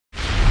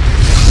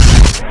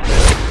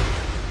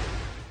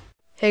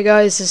Hey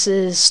guys, this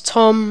is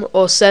Tom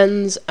or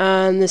Cenz,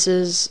 and this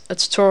is a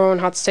tutorial on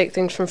how to take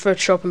things from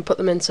Photoshop and put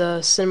them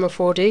into Cinema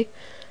 4D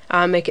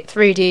and make it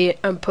 3D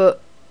and put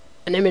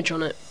an image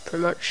on it,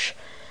 pretty much.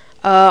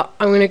 I'm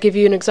going to give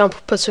you an example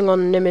of putting on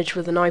an image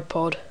with an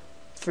iPod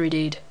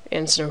 3D'd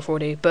in Cinema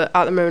 4D, but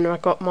at the moment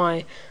I've got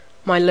my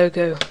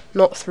logo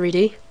not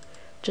 3D,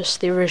 just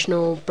the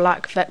original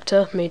black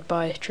vector made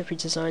by Trippy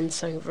Designs,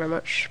 thank you very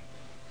much.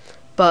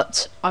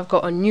 But I've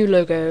got a new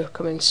logo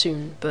coming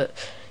soon, but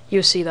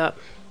you'll see that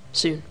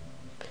soon.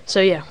 So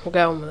yeah, we'll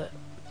go on with it.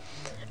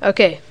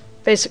 Okay,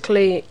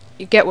 basically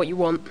you get what you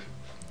want.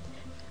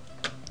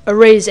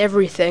 Erase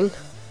everything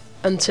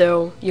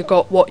until you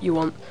got what you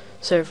want.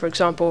 So for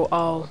example,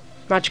 I'll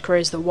magic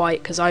erase the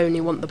white because I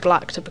only want the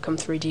black to become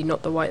 3D,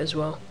 not the white as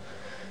well.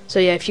 So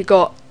yeah, if you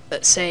got,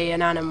 let's say,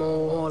 an animal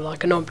or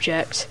like an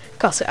object,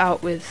 cut it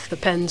out with the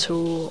pen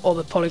tool or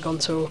the polygon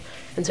tool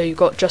until you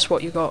got just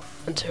what you got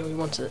until you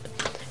wanted it.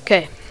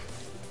 Okay,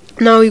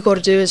 now all you've got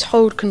to do is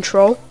hold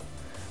Control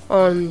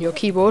on your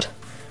keyboard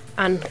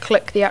and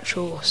click the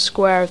actual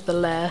square of the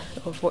layer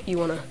of what you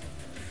want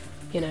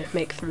to,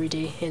 make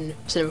 3D in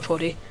Cinema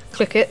 4D.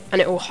 Click it and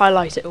it will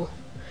highlight it all.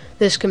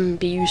 This can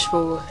be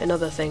useful in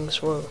other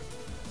things. Well,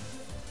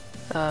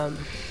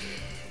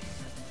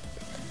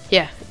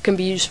 yeah, it can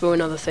be useful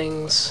in other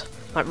things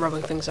like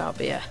rubbing things out.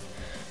 But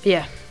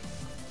yeah,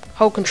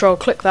 hold Control,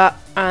 click that,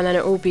 and then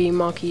it will be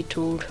marquee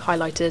tooled,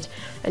 highlighted,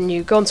 and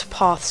you go onto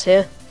paths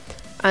here,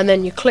 and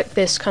then you click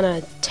this kind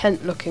of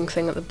tent looking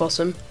thing at the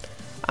bottom,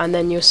 and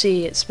then you'll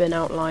see it's been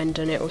outlined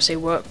and it will say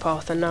work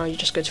path, and now you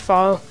just go to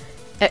File,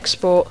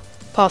 Export,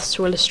 Paths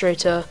to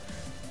Illustrator,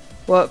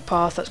 Work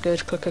Path, that's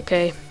good, click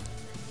OK,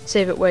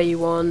 save it where you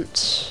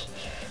want,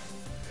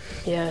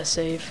 yeah,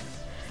 save,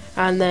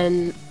 and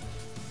then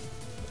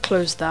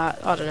close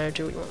that, I don't know,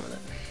 do what you want with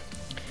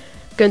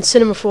it. Go in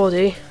Cinema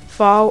 4D,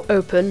 File,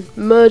 Open,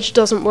 Merge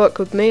doesn't work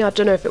with me, I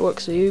don't know if it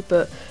works with you,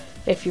 but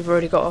if you've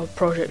already got a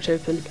project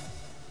open,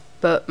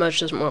 but Merge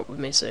doesn't work with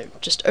me, so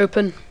just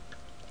Open,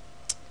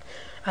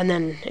 and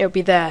then it'll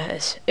be there.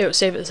 It'll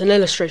save it as an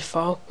Illustrator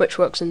file, which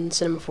works in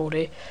Cinema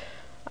 4D,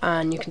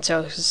 and you can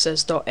tell because it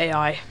says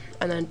 .ai,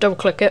 and then double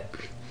click it.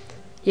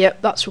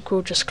 Yep, that's all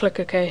cool, just click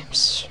OK,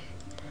 it's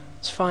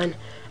fine,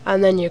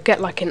 and then you get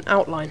like an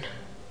outline,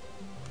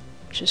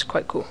 which is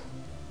quite cool.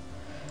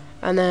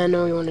 And then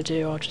all you want to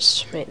do, I'll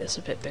just make this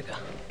a bit bigger.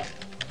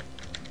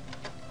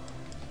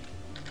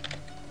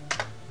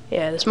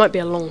 Yeah, this might be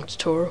a long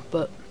tutorial,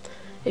 but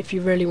if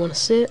you really want to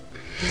see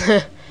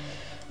it,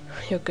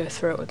 you'll go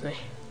through it with me.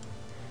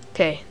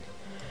 Okay,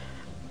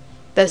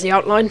 there's the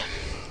outline.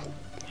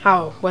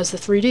 Where's the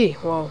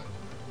 3D? Well,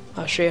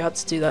 I'll show you how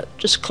to do that.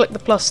 Just click the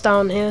plus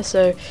down here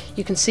so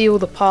you can see all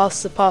the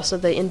paths. The paths are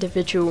the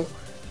individual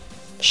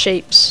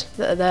shapes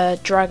that are there.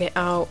 Drag it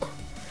out,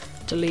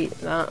 delete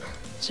that.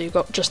 So you've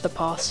got just the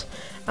paths.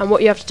 And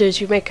what you have to do is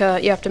you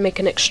have to make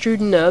an extrude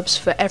NURBS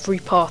for every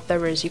path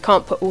there is. You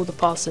can't put all the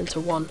paths into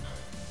one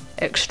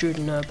extrude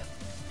NURB.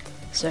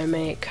 So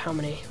make how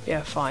many?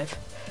 Yeah, 5.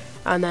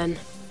 And then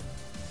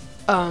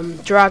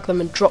drag them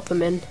and drop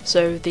them in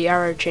so the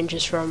arrow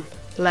changes from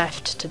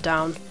left to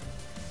down,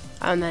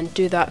 and then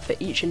do that for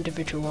each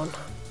individual one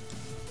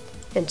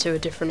into a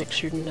different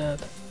extrude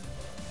NURB.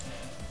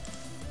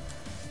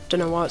 Don't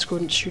know why it's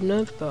called extrude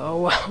NURB, but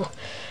oh well.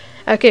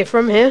 Okay,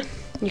 from here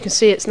you can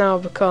see it's now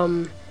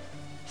become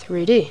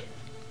 3D.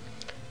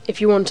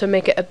 If you want to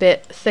make it a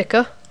bit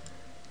thicker,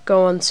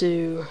 go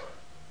onto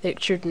the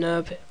extrude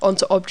NURB,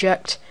 onto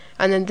Object,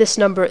 and then this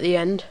number at the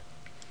end,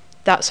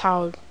 that's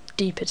how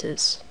deep it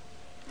is.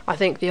 I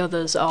think the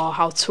others are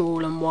how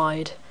tall and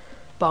wide,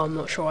 but I'm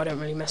not sure, I don't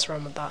really mess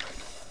around with that,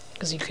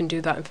 because you can do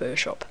that in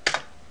Photoshop.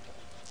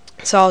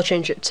 So I'll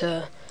change it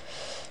to,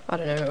 I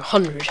don't know,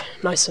 100,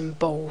 nice and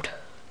bold.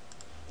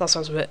 That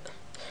sounds a bit,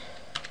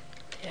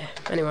 yeah,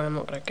 anyway, I'm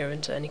not going to go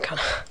into any kind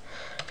of,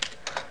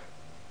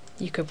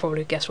 you could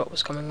probably guess what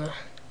was coming there.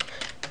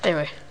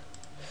 Anyway,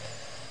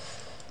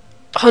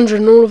 100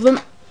 in all of them,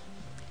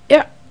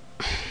 yeah,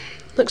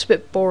 looks a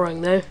bit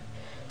boring though,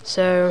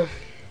 so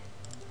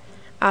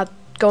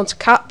go onto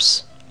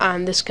caps,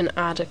 and this can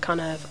add a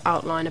kind of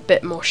outline, a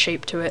bit more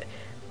shape to it.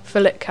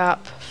 Fillet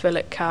cap,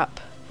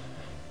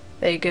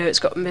 there you go, it's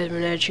got a bit of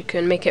an edge. You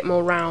can make it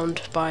more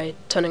round by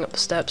turning up the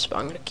steps, but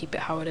I'm going to keep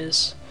it how it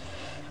is.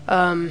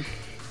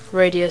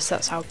 Radius,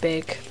 that's how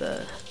big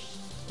the,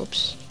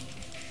 whoops,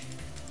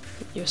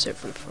 you'll see it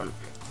from the front.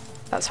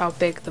 That's how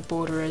big the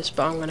border is,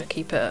 but I'm going to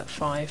keep it at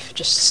 5,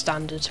 just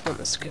standard, I want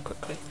this to go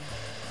quickly.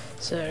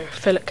 So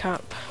fillet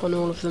cap on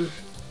all of them,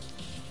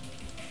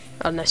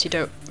 unless you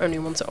don't only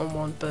want it on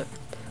one, but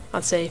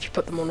I'd say if you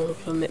put them on all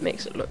of them it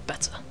makes it look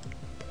better.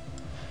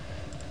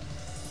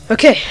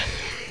 Okay,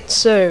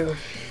 so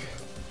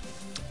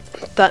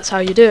that's how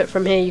you do it.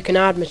 From here you can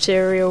add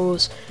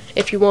materials.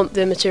 If you want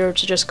the material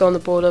to just go on the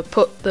border,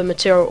 put the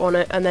material on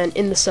it, and then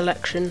in the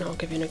selection, I'll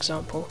give you an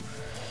example,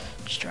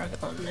 just drag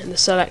it on, in the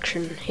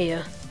selection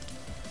here,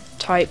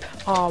 type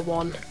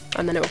R1,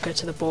 and then it will go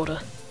to the border,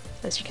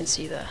 as you can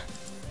see there.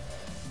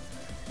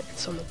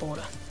 It's on the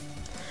border.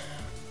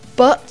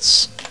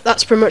 But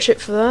that's pretty much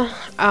it for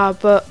there.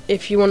 But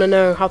if you want to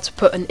know how to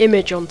put an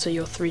image onto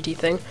your 3D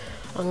thing,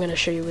 I'm going to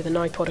show you with an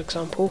iPod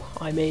example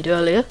I made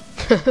earlier.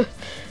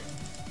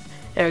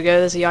 There we go,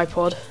 there's the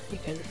iPod.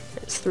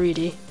 It's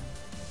 3D.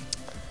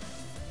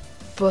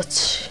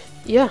 But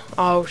yeah,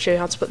 I'll show you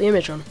how to put the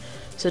image on.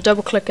 So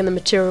double click in the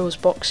materials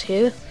box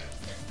here,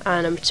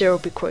 and a material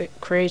will be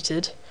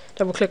created.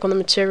 Double click on the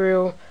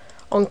material,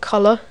 on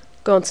color,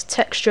 go onto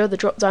texture, the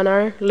drop down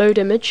arrow, load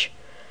image,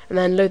 and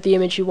then load the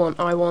image you want.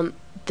 I want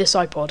this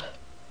iPod.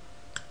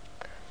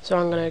 So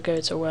I'm going to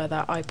go to where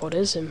that iPod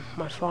is in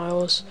my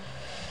files.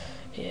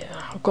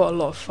 Yeah, I've got a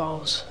lot of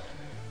files.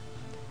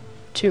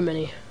 Too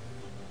many.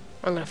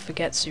 I'm going to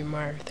forget soon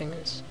where everything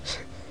is.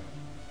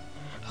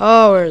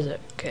 Oh, where is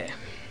it? Okay.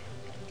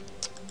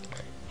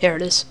 Here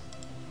it is.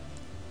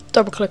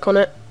 Double click on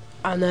it,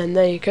 and then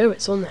there you go,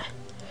 it's on there.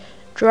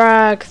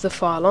 Drag the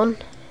file on,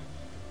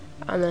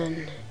 and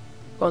then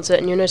go onto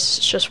it, and you notice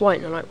it's just white,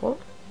 and you're like, what?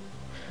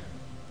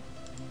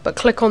 But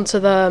click onto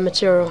the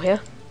material here.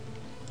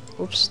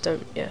 Oops,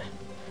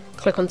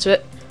 click onto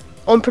it.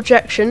 On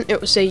projection, it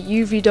will say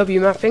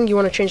UVW mapping. You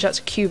want to change that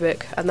to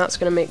cubic, and that's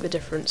going to make the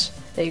difference.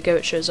 There you go,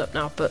 it shows up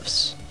now,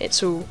 but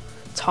it's all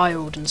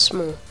tiled and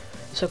small.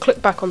 So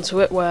click back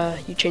onto it where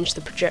you change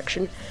the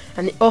projection,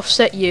 and the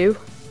offset U,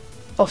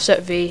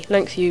 offset V,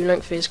 length U,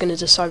 length V is going to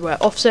decide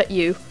where offset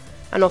U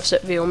and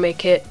offset V will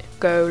make it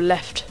go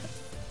left,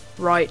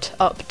 right,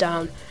 up,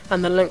 down,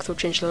 and the length will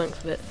change the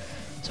length of it.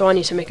 So I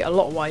need to make it a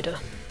lot wider.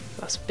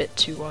 That's a bit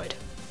too wide.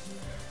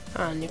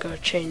 And you've got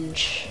to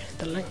change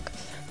the length.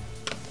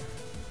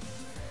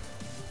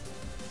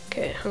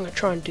 Okay, I'm going to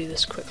try and do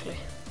this quickly.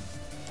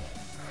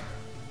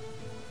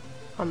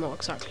 I'm not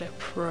exactly a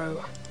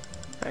pro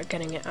at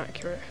getting it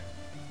accurate.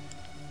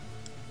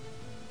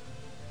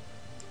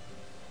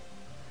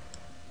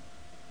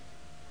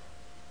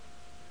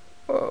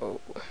 Whoa.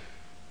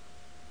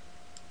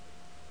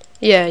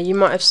 Yeah, you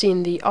might have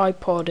seen the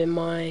iPod in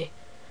my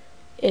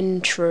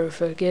intro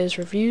for Gears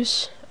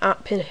reviews,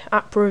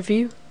 app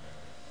review.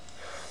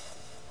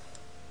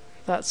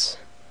 That's...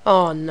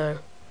 oh no.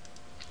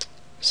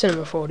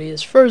 Cinema 4D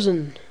is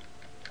frozen.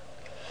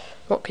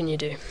 What can you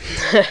do?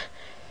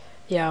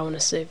 Yeah, I want to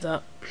save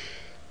that.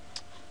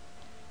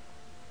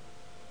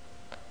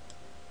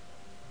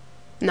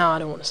 No, I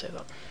don't want to save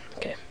that.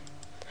 Okay.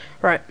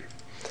 Right.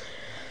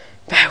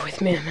 Bear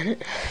with me a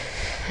minute.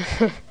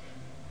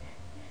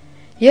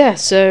 Yeah,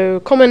 so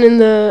comment in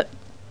the...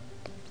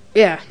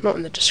 yeah, not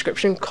in the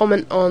description.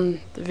 Comment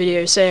on the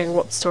video saying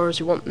what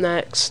tutorials you want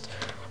next.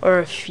 Or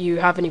if you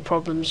have any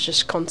problems,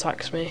 just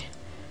contact me.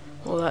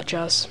 All that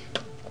jazz.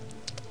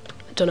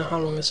 I don't know how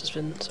long this has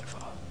been so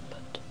far.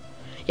 But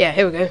yeah,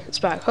 here we go. It's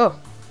back. Oh,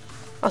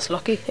 that's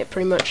lucky. It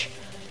pretty much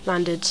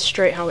landed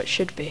straight how it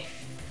should be.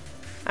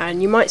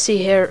 And you might see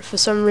here, for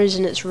some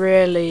reason it's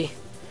really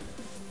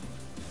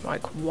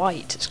like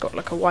white. It's got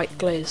like a white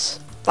glaze.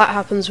 That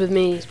happens with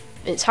me.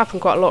 It's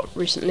happened quite a lot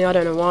recently. I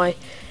don't know why.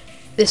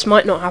 This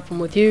might not happen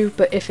with you,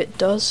 but if it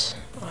does,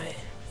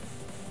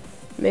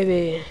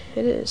 maybe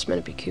it is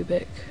meant to be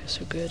cubic.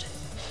 So good.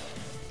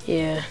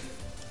 Yeah.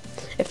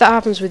 If that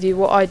happens with you,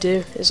 what I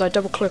do is I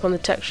double click on the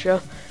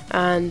texture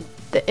and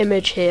the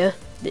image here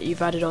that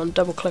you've added on,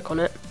 double click on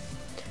it,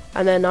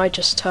 and then I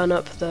just turn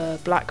up the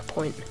black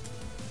point.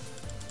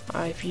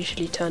 I've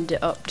usually turned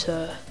it up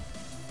to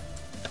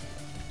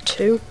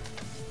 2,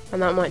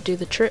 and that might do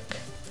the trick.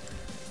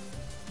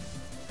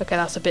 Okay,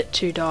 that's a bit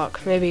too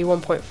dark. Maybe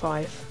 1.5.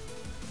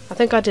 I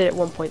think I did it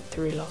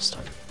 1.3 last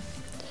time.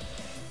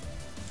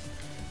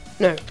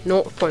 No,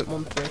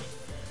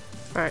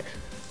 0.13. Right.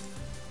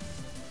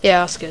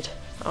 Yeah, that's good.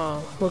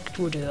 Oh,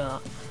 we'll do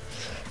that.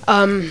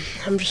 I'm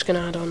just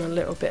gonna add on a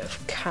little bit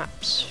of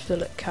caps,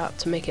 fillet cap,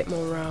 to make it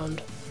more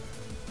round.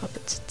 Up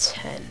it to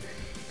 10.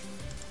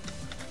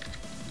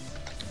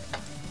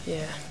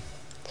 Yeah.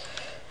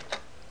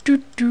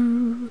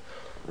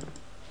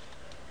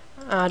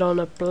 Add on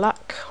a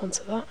black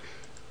onto that.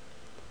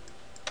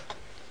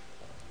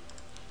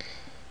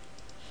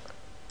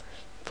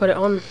 Put it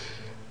on.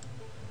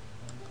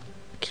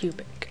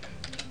 Cubic.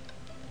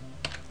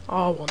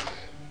 R1.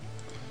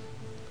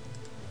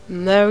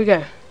 And there we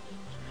go.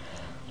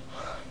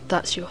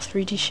 That's your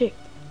 3D shape.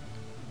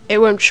 It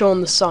won't show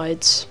on the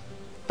sides,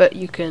 but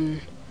you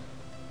can...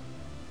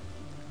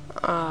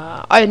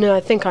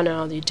 I think I know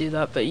how you do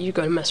that, but you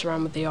got to mess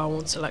around with the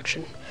R1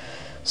 selection.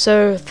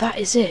 So that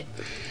is it.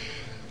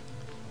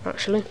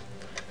 Actually,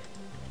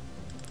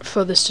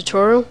 for this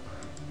tutorial,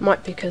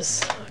 might be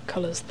because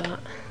colours that.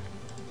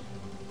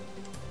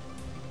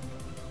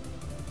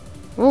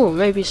 Oh,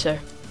 maybe so.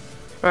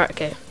 Right,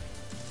 okay.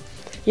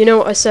 You know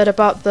what I said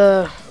about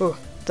the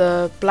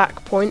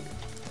black point?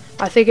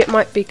 I think it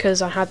might be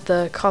because I had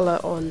the colour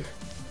on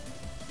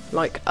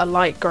like a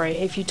light grey.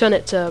 If you turn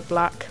it to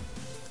black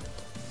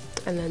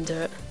and then do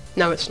it.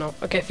 No, it's not.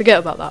 Okay, forget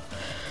about that.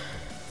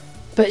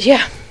 But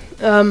yeah,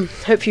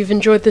 hope you've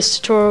enjoyed this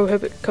tutorial.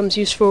 Hope it becomes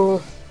useful.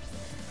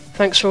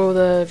 Thanks for all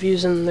the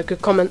views and the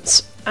good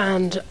comments,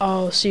 and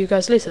I'll see you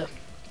guys later.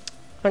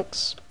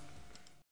 Thanks.